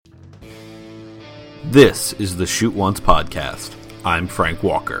This is the Shoot Once podcast. I'm Frank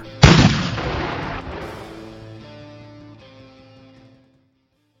Walker.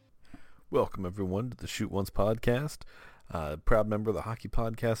 Welcome, everyone, to the Shoot Once podcast. Proud member of the Hockey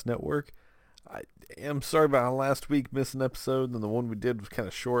Podcast Network. I am sorry about last week missing an episode, and the one we did was kind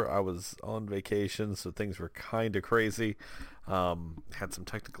of short. I was on vacation, so things were kind of crazy. Had some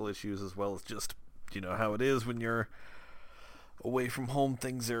technical issues as well as just, you know how it is when you're away from home.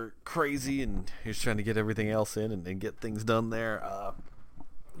 Things are crazy, and you're just trying to get everything else in and get things done there.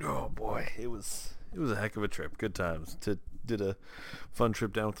 Oh boy, it was a heck of a trip. Good times. Did a fun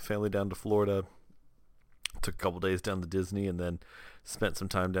trip down with the family down to Florida. Took a couple days down to Disney, and then spent some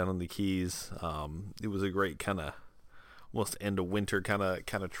time down on the Keys. It was a great kind of almost end of winter kind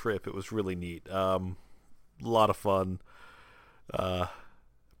of trip. It was really neat. A lot of fun.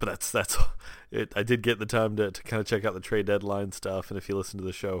 But that's it. I did get the time to kind of check out the trade deadline stuff, and if you listen to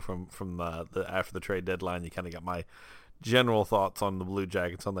the show from the after the trade deadline, you kind of got my general thoughts on the Blue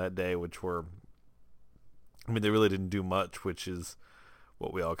Jackets on that day, which were, I mean, they really didn't do much, which is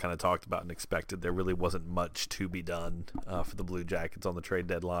what we all kind of talked about and expected. There really wasn't much to be done for the Blue Jackets on the trade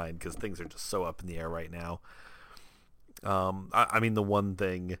deadline because things are just so up in the air right now. I mean, the one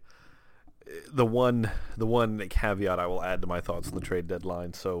caveat I will add to my thoughts on the trade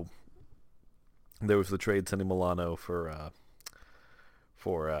deadline. So there was the trade sending Milano for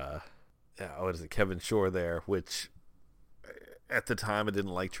Kevin Shore there, which at the time I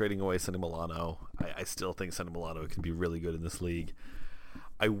didn't like trading away Sonny Milano. I still think Sonny Milano can be really good in this league.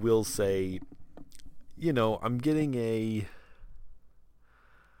 I will say, you know, I'm getting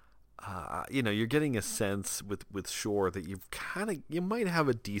you're getting a sense with Shore that you might have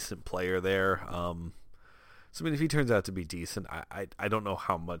a decent player there. So I mean, if he turns out to be decent, I don't know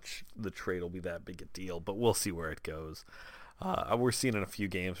how much the trade will be that big a deal, but we'll see where it goes. We're seeing in a few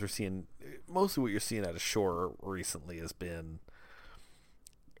games, we're seeing mostly what you're seeing out of Shore recently has been,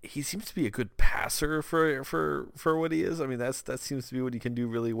 he seems to be a good passer for what he is. I mean, that seems to be what he can do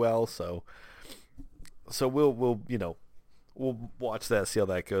really well. So we'll watch that, see how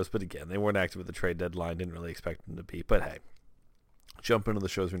that goes. But again, they weren't active at the trade deadline. Didn't really expect them to be. But hey, jump into the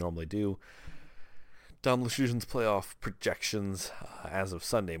shows we normally do. Don LeShugen's playoff projections as of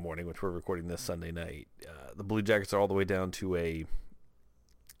Sunday morning, which we're recording this Sunday night. The Blue Jackets are all the way down to a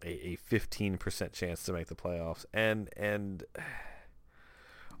 15% chance to make the playoffs, and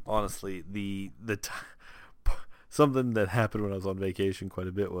honestly, something that happened when I was on vacation quite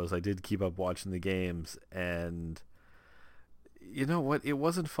a bit was I did keep up watching the games, and you know what? It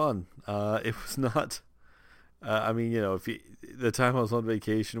wasn't fun. It was not. I mean, you know, the time I was on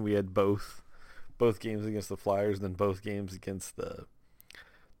vacation, we had both games against the Flyers, and then both games against the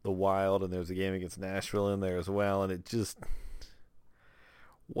Wild, and there was a game against Nashville in there as well, and it just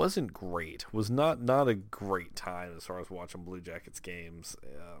wasn't great. It was not a great time as far as watching Blue Jackets games.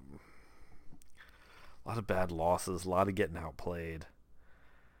 A lot of bad losses, a lot of getting outplayed.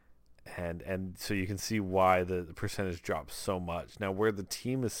 And so you can see why the percentage drops so much. Now, where the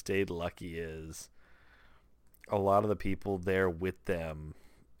team has stayed lucky is a lot of the people there with them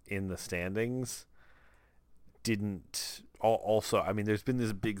in the standings didn't also, I mean, there's been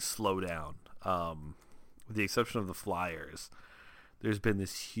this big slowdown. With the exception of the Flyers, there's been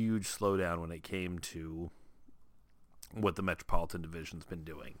this huge slowdown when it came to what the Metropolitan Division's been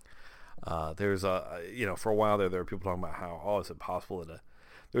doing. There's for a while there were people talking about how, is it possible that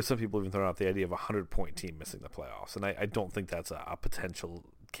there's some people even throwing out the idea of a 100-point team missing the playoffs, and I don't think that's a potential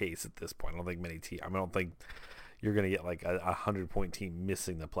case at this point. I don't think I don't think you're going to get like a 100-point team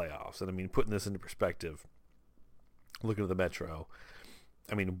missing the playoffs. And I mean, putting this into perspective, looking at the Metro,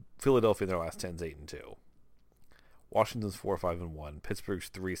 I mean, Philadelphia in their last 10 is 8-2. Washington's 4-5-1. Pittsburgh's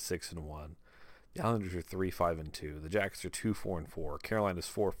 3-6-1. The Islanders are 3-5-2. The Jackets are 2-4-4.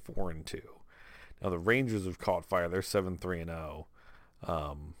 Carolina's 4-4-2. Now the Rangers have caught fire. They're 7-3-0.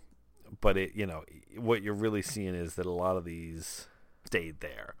 But what you're really seeing is that a lot of these stayed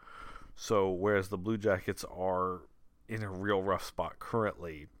there. So whereas the Blue Jackets are in a real rough spot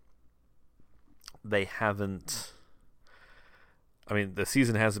currently, they haven't. I mean, the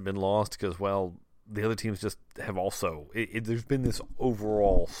season hasn't been lost because, well, the other teams just have also. There's been this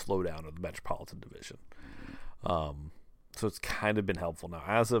overall slowdown of the Metropolitan Division. So it's kind of been helpful. Now,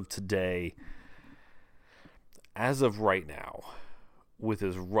 as of today, as of right now, with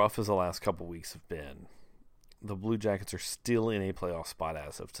as rough as the last couple weeks have been, the Blue Jackets are still in a playoff spot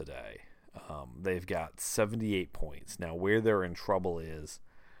as of today. They've got 78 points. Now, where they're in trouble is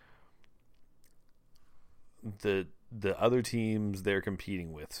the other teams they're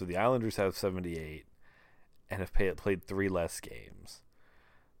competing with. So the Islanders have 78 and have played 3 less games.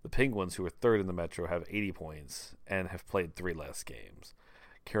 The Penguins, who are third in the Metro, have 80 points and have played 3 less games.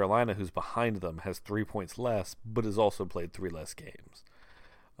 Carolina, who's behind them, has 3 points less, but has also played 3 less games.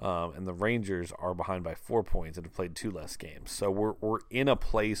 And the Rangers are behind by 4 points and have played 2 less games. So we're in a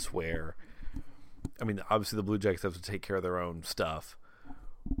place where, I mean, obviously the Blue Jackets have to take care of their own stuff,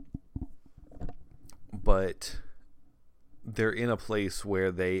 but they're in a place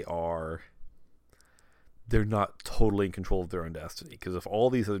where they're not totally in control of their own destiny. Because if all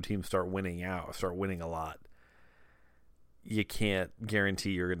these other teams start winning a lot, you can't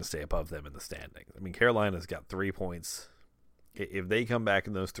guarantee you're going to stay above them in the standings. I mean, Carolina's got 3 points. If they come back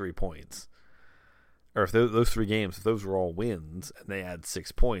in those 3 points, or if those 3 games, if those were all wins and they add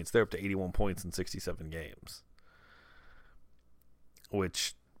 6 points, they're up to 81 points in 67 games,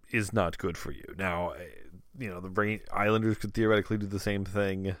 which is not good for you. Now, the Islanders could theoretically do the same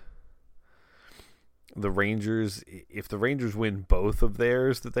thing. The Rangers, if the Rangers win both of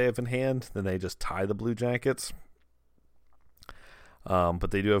theirs that they have in hand, then they just tie the Blue Jackets. But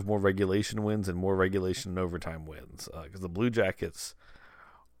they do have more regulation wins and more regulation and overtime wins, because the Blue Jackets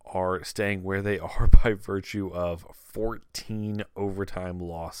are staying where they are by virtue of 14 overtime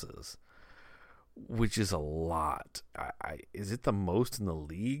losses, which is a lot. Is it the most in the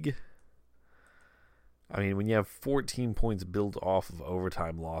league? I mean, when you have 14 points built off of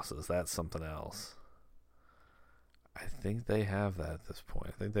overtime losses, that's something else. I think they have that at this point.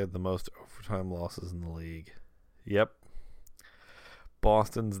 I think they have the most overtime losses in the league. Yep.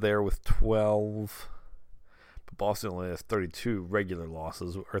 Boston's there with 12, but Boston only has 32 regular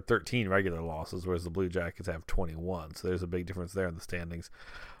losses, or 13 regular losses, whereas the Blue Jackets have 21. So there's a big difference there in the standings.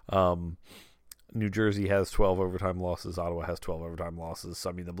 New Jersey has 12 overtime losses. Ottawa has 12 overtime losses. So,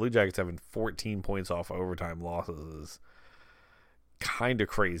 I mean, the Blue Jackets having 14 points off overtime losses is kind of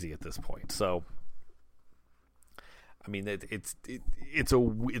crazy at this point. So, I mean, it's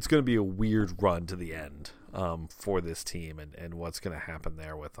going to be a weird run to the end for this team and what's going to happen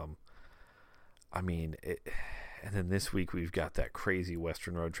there with them. I mean, and then this week we've got that crazy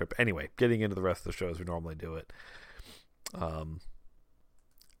Western road trip. Anyway, getting into the rest of the show as we normally do it.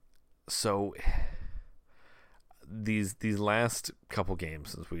 So these last couple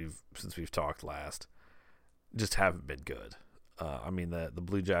games since we've talked last just haven't been good. I mean, the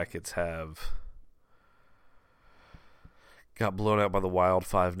Blue Jackets got blown out by the Wild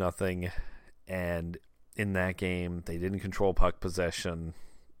 5-0, and in that game they didn't control puck possession.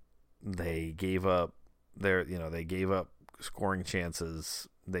 They gave up scoring chances.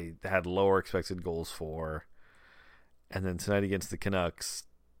 They had lower expected goals for. And then tonight against the Canucks,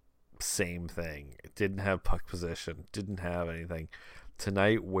 same thing. It didn't have puck possession, didn't have anything.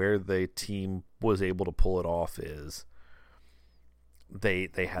 Tonight, where the team was able to pull it off is they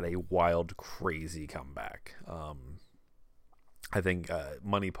had a wild, crazy comeback. I think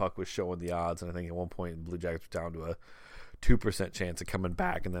Money Puck was showing the odds, and I think at one point the Blue Jackets were down to a 2% chance of coming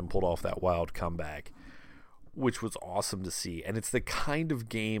back and then pulled off that wild comeback, which was awesome to see. And it's the kind of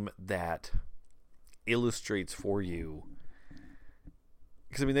game that illustrates for you,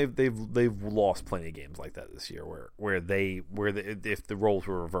 because I mean they've lost plenty of games like that this year where if the roles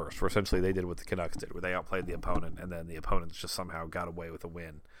were reversed, where essentially they did what the Canucks did, where they outplayed the opponent and then the opponents just somehow got away with a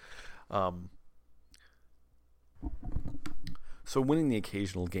win. So winning the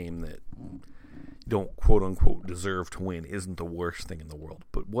occasional game that you don't quote unquote deserve to win isn't the worst thing in the world.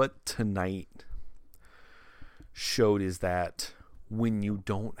 But what tonight showed is that when you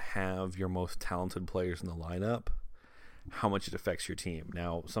don't have your most talented players in the lineup, how much it affects your team.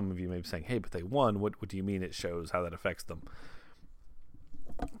 Now, some of you may be saying, hey, but they won. What do you mean it shows how that affects them?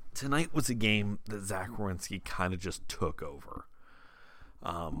 Tonight was a game that Zach Werenski kind of just took over.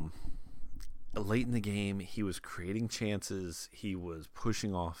 Late in the game, he was creating chances. He was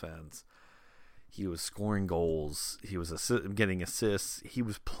pushing offense. He was scoring goals. He was getting assists. He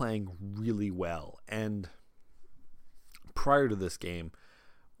was playing really well. And prior to this game,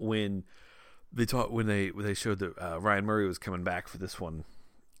 when they showed that Ryan Murray was coming back for this one,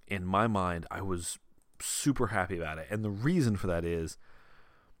 in my mind, I was super happy about it. And the reason for that is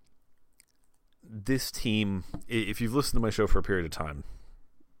this team, if you've listened to my show for a period of time,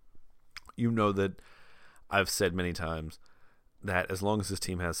 you know that I've said many times that as long as this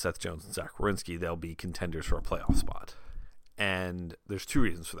team has Seth Jones and Zach Werenski, they'll be contenders for a playoff spot. And there's two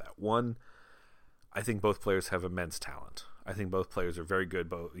reasons for that. One, I think both players have immense talent. I think both players are very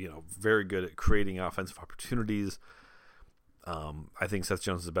good, very good at creating offensive opportunities. I think Seth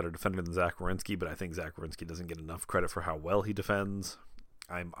Jones is a better defender than Zach Werenski, but I think Zach Werenski doesn't get enough credit for how well he defends.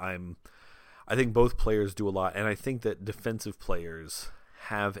 I think both players do a lot, and I think that defensive players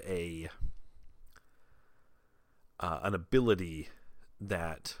have an ability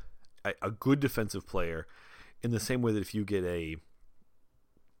that a good defensive player, in the same way that if you get a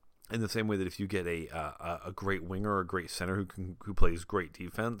great winger or a great center who plays great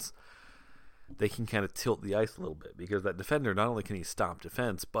defense, they can kind of tilt the ice a little bit, because that defender, not only can he stop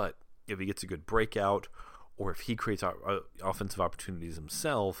defense, but if he gets a good breakout or if he creates offensive opportunities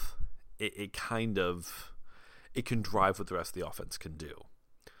himself, it can drive what the rest of the offense can do.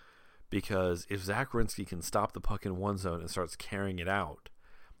 Because if Zach Werenski can stop the puck in one zone and starts carrying it out,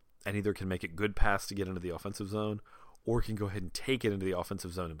 and either can make a good pass to get into the offensive zone, or can go ahead and take it into the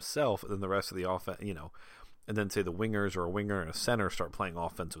offensive zone himself, and then the rest of the offense, and then say the wingers or a winger and a center start playing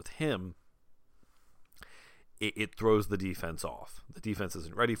offense with him, it throws the defense off. The defense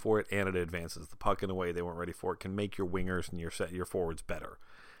isn't ready for it, and it advances the puck in a way they weren't ready for. It can make your wingers and your forwards better,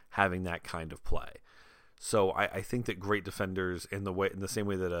 having that kind of play. So I think that great defenders, in the same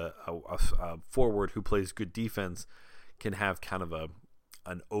way that a forward who plays good defense can have kind of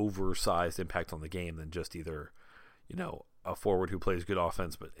an oversized impact on the game than just either, a forward who plays good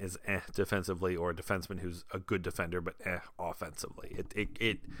offense but is defensively, or a defenseman who's a good defender but offensively.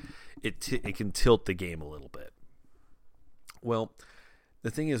 It can tilt the game a little bit. Well,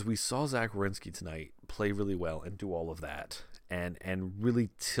 the thing is, we saw Zach Werenski tonight play really well and do all of that, and really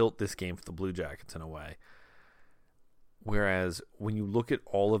tilt this game for the Blue Jackets in a way. Whereas when you look at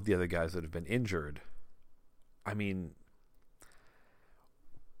all of the other guys that have been injured, I mean,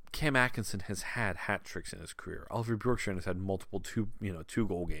 Cam Atkinson has had hat tricks in his career. Oliver Bjorkstrand has had multiple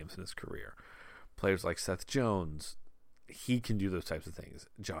two-goal games in his career. Players like Seth Jones, he can do those types of things.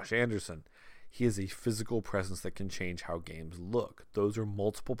 Josh Anderson, he is a physical presence that can change how games look. Those are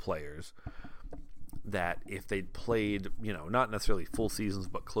multiple players that if they'd played, not necessarily full seasons,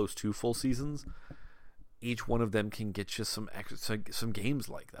 but close to full seasons, each one of them can get you some games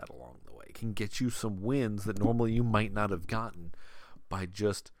like that along the way. Can get you some wins that normally you might not have gotten by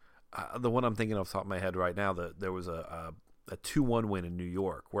just the one I'm thinking off the top of my head right now. That there was a 2-1 win in New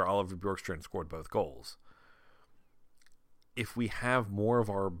York where Oliver Bjorkstrand scored both goals. If we have more of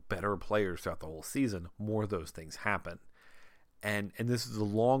our better players throughout the whole season, more of those things happen. And this is a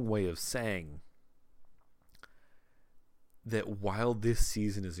long way of saying that while this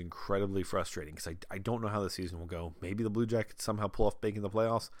season is incredibly frustrating, because I don't know how the season will go. Maybe the Blue Jackets somehow pull off making the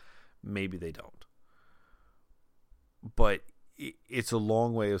playoffs. Maybe they don't. But it's a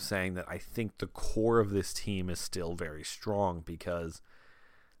long way of saying that I think the core of this team is still very strong, because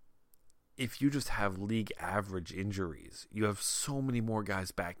if you just have league average injuries, you have so many more guys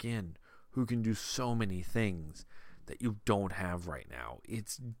back in who can do so many things that you don't have right now.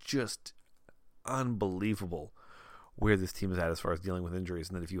 It's just unbelievable where this team is at as far as dealing with injuries.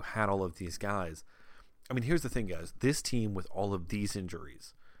 And then if you had all of these guys, I mean, here's the thing, guys. This team with all of these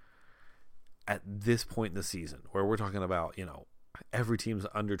injuries at this point in the season, where we're talking about, every team's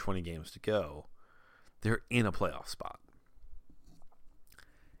under 20 games to go, they're in a playoff spot.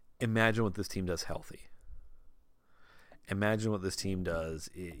 Imagine what this team does healthy. Imagine what this team does,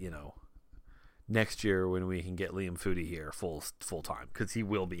 next year when we can get Liam Foudy here full time, because he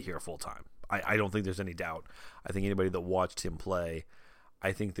will be here full time. I don't think there's any doubt. I think anybody that watched him play,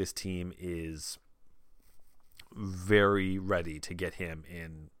 I think this team is very ready to get him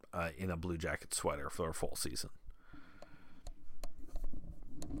in a Blue Jacket sweater for a full season.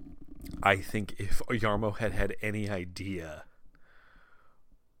 I think if Jarmo had any idea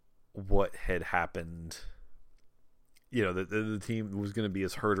what had happened, the team was going to be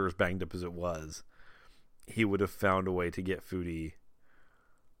as hurt or as banged up as it was, he would have found a way to get Foudy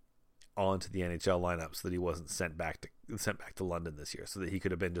onto the NHL lineup so that he wasn't sent back to London this year, so that he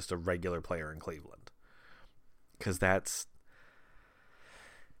could have been just a regular player in Cleveland. Because there's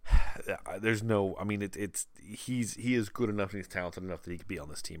no, I mean, he is good enough and he's talented enough that he could be on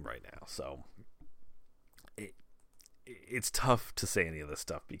this team right now. So it's tough to say any of this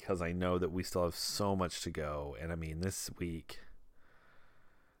stuff, because I know that we still have so much to go. And I mean, this week,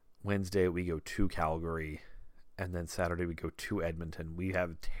 Wednesday we go to Calgary, and then Saturday we go to Edmonton. We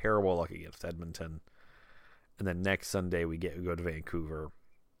have terrible luck against Edmonton, and then next Sunday we go to Vancouver.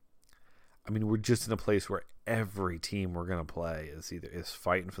 I mean, we're just in a place where every team we're going to play is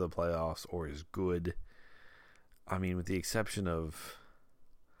fighting for the playoffs or is good. I mean, with the exception of,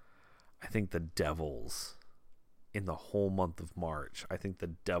 I think, the Devils in the whole month of March. I think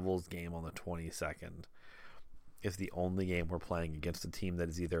the Devils game on the 22nd is the only game we're playing against a team that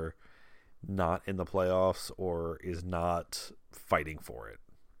is either not in the playoffs or is not fighting for it.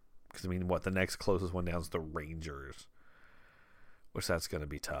 Because, I mean, the next closest one down is the Rangers, which that's going to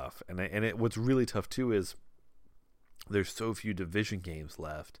be tough. And what's really tough, too, is there's so few division games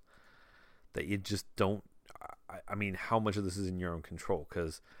left that you just don't, I mean, how much of this is in your own control?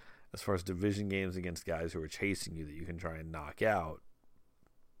 Because as far as division games against guys who are chasing you that you can try and knock out,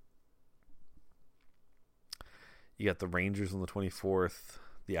 you got the Rangers on the 24th,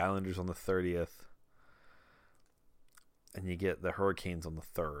 the Islanders on the 30th, and you get the Hurricanes on the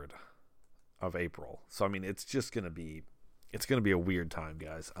 3rd of April. So, I mean, it's going to be a weird time,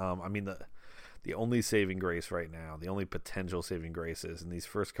 guys. I mean, the only saving grace right now, the only potential saving grace is in these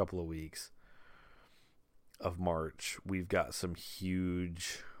first couple of weeks of March, we've got some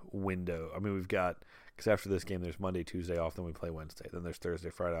huge window. I mean, we've got, because after this game, there's Monday, Tuesday off, then we play Wednesday. Then there's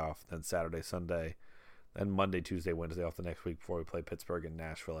Thursday, Friday off, then Saturday, Sunday, then Monday, Tuesday, Wednesday off the next week before we play Pittsburgh and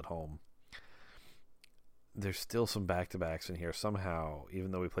Nashville at home. There's still some back-to-backs in here somehow,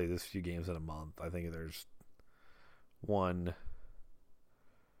 even though we play this few games in a month. I think there's there's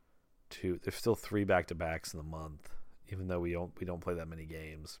still 3 back-to-backs in the month, even though we don't play that many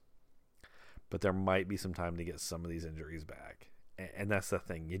games. But there might be some time to get some of these injuries back. And that's the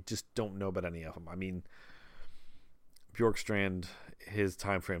thing. You just don't know about any of them. I mean, Bjorkstrand, his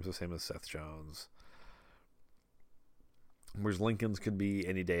time frame's the same as Seth Jones. Whereas Lincoln's could be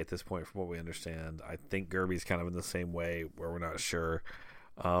any day at this point from what we understand. I think Gerby's kind of in the same way where we're not sure.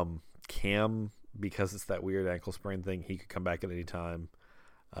 Cam, because it's that weird ankle sprain thing, he could come back at any time.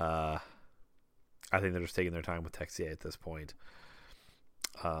 I think they're just taking their time with Texier at this point.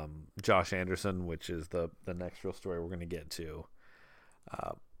 Josh Anderson, which is the next real story we're going to get to.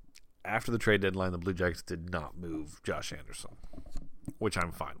 After the trade deadline, the Blue Jackets did not move Josh Anderson, which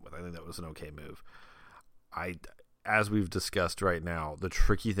I'm fine with. I think that was an okay move. As we've discussed right now, the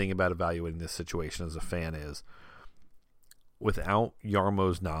tricky thing about evaluating this situation as a fan is without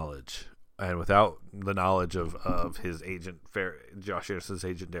Jarmo's knowledge and without the knowledge of his agent, Josh Anderson's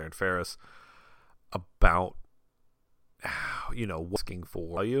agent, Darren Ferris, about asking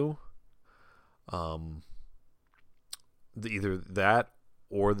for value, either that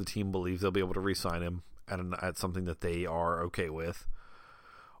or the team believes they'll be able to re-sign him at something that they are okay with,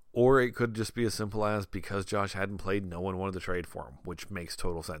 or it could just be as simple as because Josh hadn't played, no one wanted to trade for him, which makes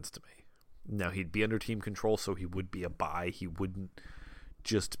total sense to me. Now, he'd be under team control, so he would be a buy. He wouldn't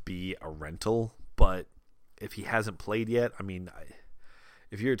just be a rental, but if he hasn't played yet, I mean,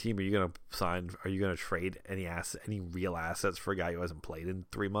 if you're a team, are you going to trade any real assets for a guy who hasn't played in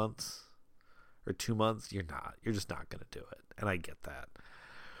 3 months or 2 months? You're not. You're just not going to do it. And I get that.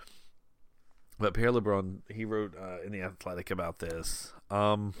 But Pierre LeBrun, he wrote in The Athletic about this.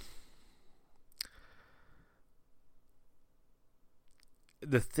 The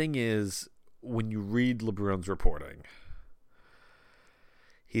thing is, when you read LeBrun's reporting,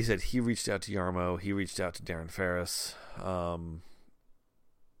 he said he reached out to Jarmo, he reached out to Darren Ferris,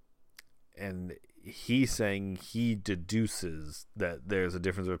 and he's saying he deduces that there's a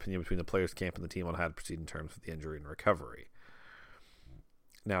difference of opinion between the players' camp and the team on how to proceed in terms of the injury and recovery.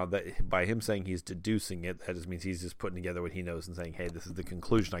 Now, that by him saying he's deducing it, that just means he's just putting together what he knows and saying, hey, this is the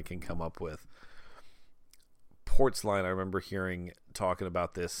conclusion I can come up with. Portsline, I remember talking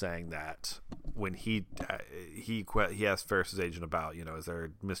about this, saying that when he asked Ferris's agent about, is there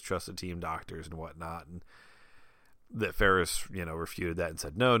mistrust of team doctors and whatnot, and that Ferris, refuted that and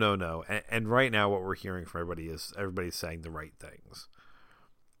said, no. And right now what we're hearing from everybody is everybody's saying the right things.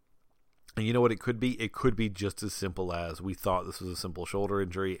 And you know what it could be? It could be just as simple as we thought this was a simple shoulder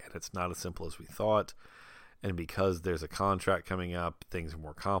injury, and it's not as simple as we thought. And because there's a contract coming up, things are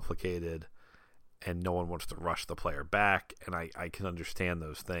more complicated, and no one wants to rush the player back. And I can understand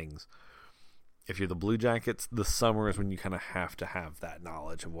those things. If you're the Blue Jackets, the summer is when you kind of have to have that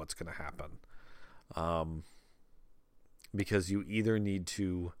knowledge of what's going to happen. Because you either need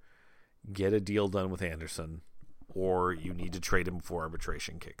to get a deal done with Anderson, or you need to trade him before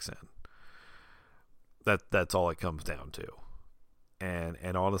arbitration kicks in. That's all it comes down to.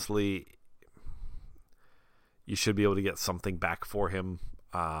 And honestly, you should be able to get something back for him.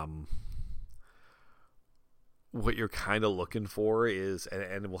 What you're kind of looking for is,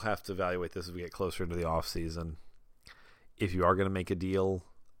 and we'll have to evaluate this as we get closer into the offseason, if you are going to make a deal.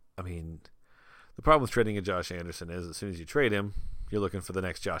 I mean, the problem with trading a Josh Anderson is as soon as you trade him, you're looking for the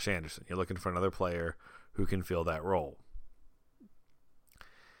next Josh Anderson. You're looking for another player who can fill that role.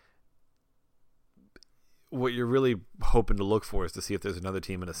 What you're really hoping to look for is to see if there's another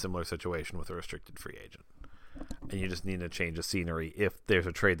team in a similar situation with a restricted free agent. And you just need a change of scenery if there's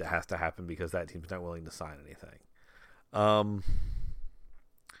a trade that has to happen because that team's not willing to sign anything.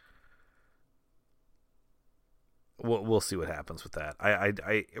 We'll see what happens with that.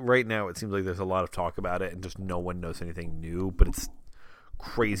 I right now it seems like there's a lot of talk about it and just no one knows anything new, but it's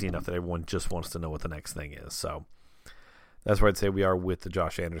crazy enough that everyone just wants to know what the next thing is. So that's where I'd say we are with the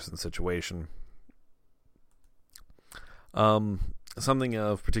Josh Anderson situation. Something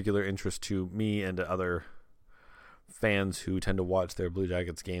of particular interest to me and to other fans who tend to watch their Blue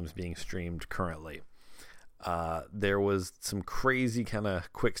Jackets games being streamed currently. There was some crazy kind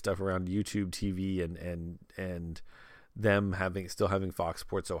of quick stuff around YouTube TV and them still having Fox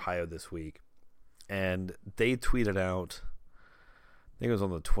Sports Ohio this week. And they tweeted out, I think it was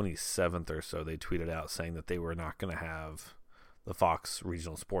on the 27th or so, they tweeted out saying that they were not going to have the Fox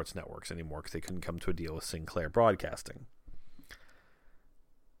regional sports networks anymore because they couldn't come to a deal with Sinclair Broadcasting.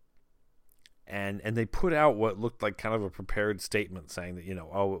 And they put out what looked like kind of a prepared statement saying that,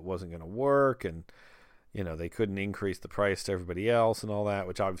 it wasn't going to work, and, they couldn't increase the price to everybody else and all that,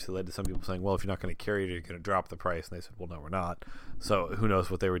 which obviously led to some people saying, well, if you're not going to carry it, you're going to drop the price. And they said, well, no, we're not. So who knows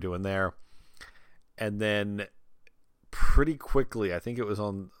what they were doing there. And then pretty quickly, I think it was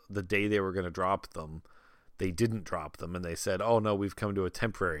on the day they were going to drop them, they didn't drop them, and they said, oh, no, we've come to a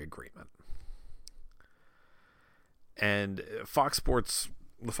temporary agreement. And the Fox Sports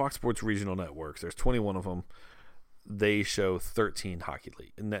regional networks, there's 21 of them. They show 13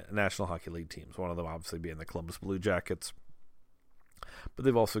 National Hockey League teams, one of them obviously being the Columbus Blue Jackets. But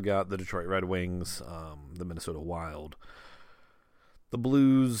they've also got the Detroit Red Wings, the Minnesota Wild, the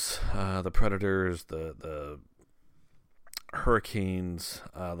Blues, the Predators, the Hurricanes,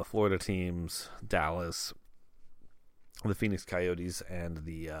 the Florida teams, Dallas, the Phoenix Coyotes, and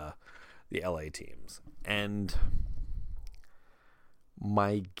the LA teams. And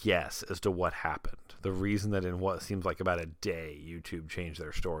my guess as to what happened, the reason that in what seems like about a day, YouTube changed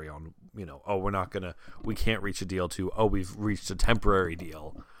their story on, we can't reach a deal, to, we've reached a temporary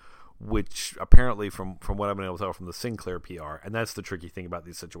deal, which apparently from what I've been able to tell from the Sinclair PR, and that's the tricky thing about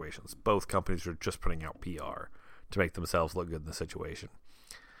these situations, both companies are just putting out PR to make themselves look good in the situation.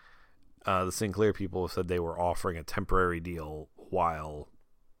 The Sinclair people said they were offering a temporary deal while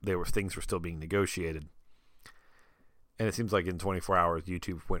things were still being negotiated. And it seems like in 24 hours,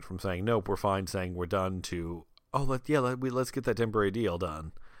 YouTube went from saying, nope, we're fine, saying we're done, to, let's get that temporary deal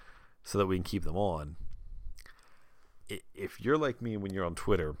done so that we can keep them on. If you're like me when you're on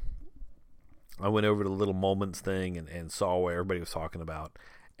Twitter, I went over to the Little Moments thing and saw what everybody was talking about,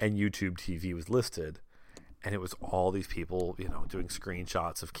 and YouTube TV was listed, and it was all these people, doing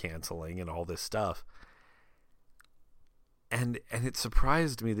screenshots of canceling and all this stuff. And it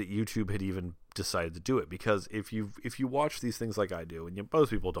surprised me that YouTube had even decided to do it, because if you watch these things like I do, and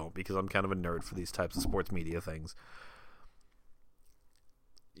most people don't, because I'm kind of a nerd for these types of sports media things,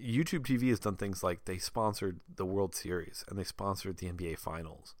 YouTube TV has done things like they sponsored the World Series and they sponsored the NBA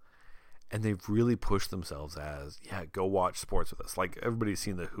Finals, and they've really pushed themselves as, go watch sports with us. Like everybody's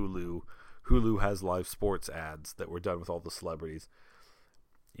seen the Hulu has live sports ads that were done with all the celebrities.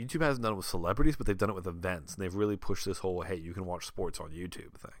 YouTube hasn't done it with celebrities, but they've done it with events, and they've really pushed this whole, hey, you can watch sports on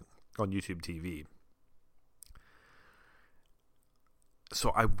YouTube thing, on YouTube TV.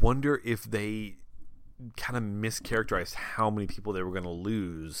 So I wonder if they kind of mischaracterized how many people they were going to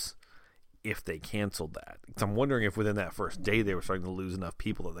lose if they canceled that. Because I'm wondering if within that first day they were starting to lose enough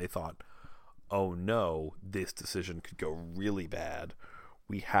people that they thought, oh no, this decision could go really bad.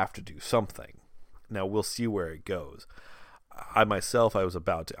 We have to do something. Now we'll see where it goes. I myself, I have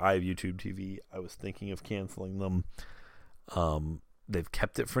YouTube TV. I was thinking of canceling them. They've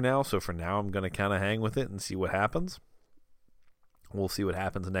kept it for now, so for now I'm going to kind of hang with it and see what happens. We'll see what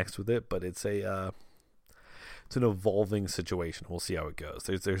happens next with it, but it's an evolving situation. We'll see how it goes.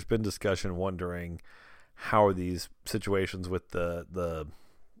 There's been discussion wondering how are these situations with the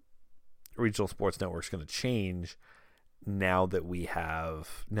regional sports networks going to change now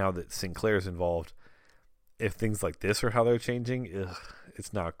that Sinclair's involved. If things like this are how they're changing,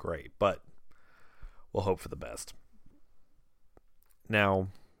 it's not great, but we'll hope for the best. Now,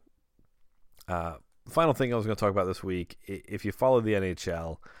 the final thing I was going to talk about this week, if you follow the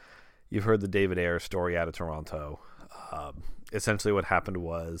NHL, you've heard the David Ayres story out of Toronto. Essentially what happened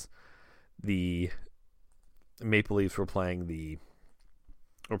was the Maple Leafs were playing the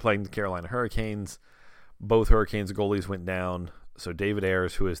Carolina Hurricanes. Both Hurricanes goalies went down. So David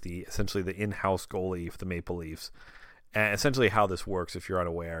Ayres, who is essentially the in-house goalie for the Maple Leafs, and essentially how this works, if you're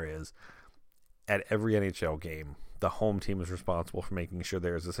unaware, is at every NHL game, the home team is responsible for making sure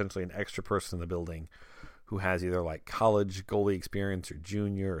there's essentially an extra person in the building who has either like college goalie experience or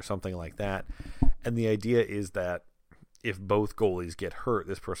junior or something like that. And the idea is that if both goalies get hurt,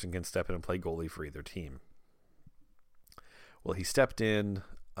 this person can step in and play goalie for either team. Well, he stepped in.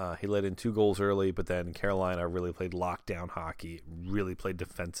 He let in 2 goals early, but then Carolina really played lockdown hockey, really played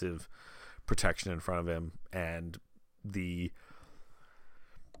defensive protection in front of him, and the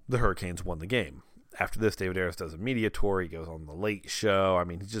Hurricanes won the game. After this, David Ayres does a media tour. He goes on the Late Show. I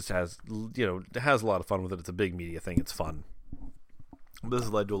mean, he just has a lot of fun with it. It's a big media thing. It's fun. This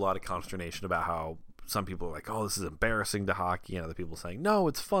has led to a lot of consternation about how some people are like, oh, this is embarrassing to hockey, and other people saying, no,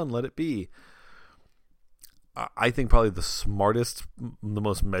 it's fun, let it be. I think probably the smartest, the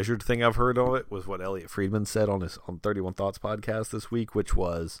most measured thing I've heard of it was what Elliot Friedman said on 31 Thoughts podcast this week, which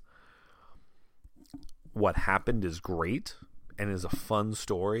was, what happened is great and is a fun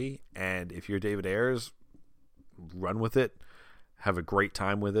story, and if you're David Ayres, run with it, have a great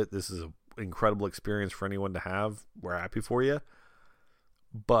time with it. This is an incredible experience for anyone to have. We're happy for you.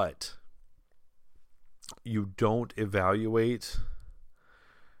 But you don't evaluate,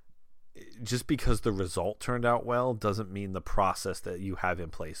 just because the result turned out well doesn't mean the process that you have in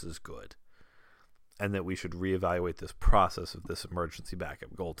place is good, and that we should reevaluate this process of this emergency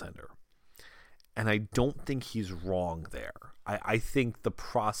backup goaltender. And I don't think he's wrong there. I think the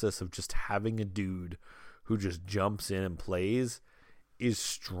process of just having a dude who just jumps in and plays is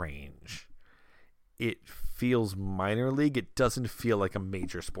strange. It feels minor league. It doesn't feel like a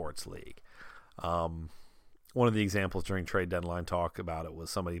major sports league. One of the examples during trade deadline talk about it was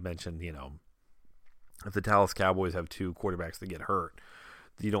somebody mentioned, if the Dallas Cowboys have two quarterbacks that get hurt,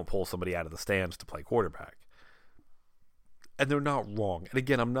 you don't pull somebody out of the stands to play quarterback. And they're not wrong. And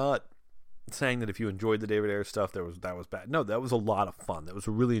again, I'm not saying that if you enjoyed the David Ayres stuff, that was bad. No, that was a lot of fun. That was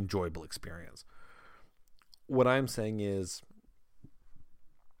a really enjoyable experience. What I'm saying is,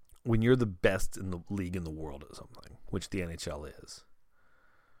 when you're the best in the league in the world at something, which the NHL is,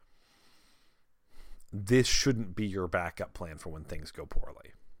 this shouldn't be your backup plan for when things go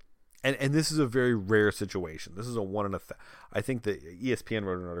poorly. And this is a very rare situation. This is a one in a I think that ESPN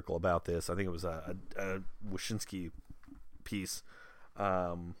wrote an article about this. I think it was a Wyshynski piece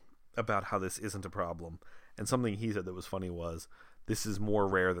about how this isn't a problem. And something he said that was funny was, this is more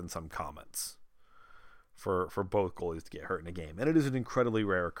rare than some comments for both goalies to get hurt in a game. And it is an incredibly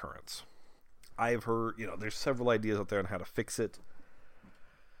rare occurrence. I've heard, there's several ideas out there on how to fix it.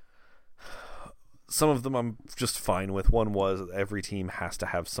 Some of them I'm just fine with. One was every team has to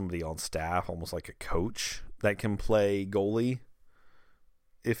have somebody on staff, almost like a coach, that can play goalie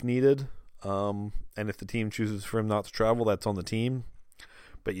if needed. And if the team chooses for him not to travel, that's on the team.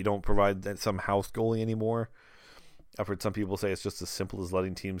 But you don't provide some house goalie anymore. I've heard some people say it's just as simple as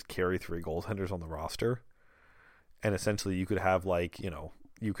letting teams carry 3 goaltenders on the roster. And essentially you could have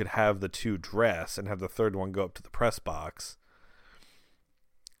you could have the 2 dress and have the third one go up to the press box.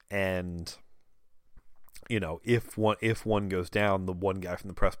 And, if one goes down, the one guy from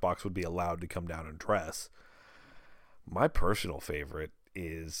the press box would be allowed to come down and dress. My personal favorite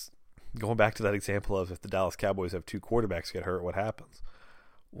is going back to that example of, if the Dallas Cowboys have 2 quarterbacks get hurt, what happens?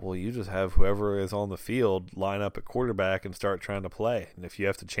 Well, you just have whoever is on the field line up at quarterback and start trying to play. And if you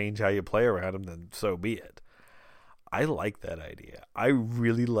have to change how you play around them, then so be it. I like that idea. I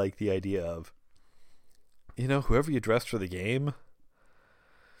really like the idea of, whoever you dressed for the game,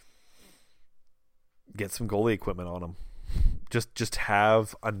 get some goalie equipment on them. Just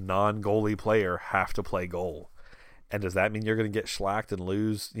have a non-goalie player have to play goal. And does that mean you're going to get shellacked and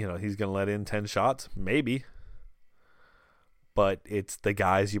lose? He's going to let in 10 shots? Maybe. But it's the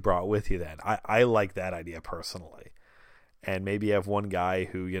guys you brought with you then. I like that idea personally. And maybe you have one guy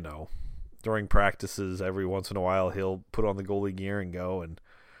who, during practices every once in a while, he'll put on the goalie gear and go and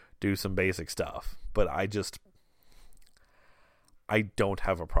do some basic stuff. But I don't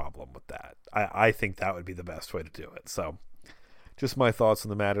have a problem with that. I think that would be the best way to do it. So just my thoughts on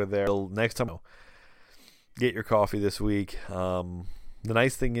the matter there. Next time, get your coffee this week. The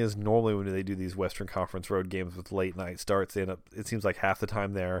nice thing is, normally when they do these Western Conference road games with late night starts, it seems like half the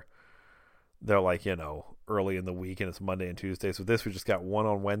time they're like, early in the week, and it's Monday and Tuesday. So this, we just got one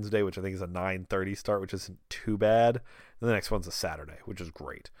on Wednesday, which I think is a 9:30 start, which isn't too bad. And the next one's a Saturday, which is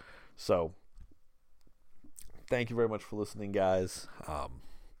great. So thank you very much for listening, guys.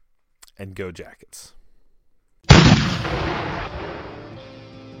 And go Jackets.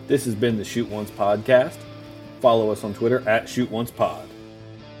 This has been the Shoot Once Podcast. Follow us on Twitter @ShootOncePod.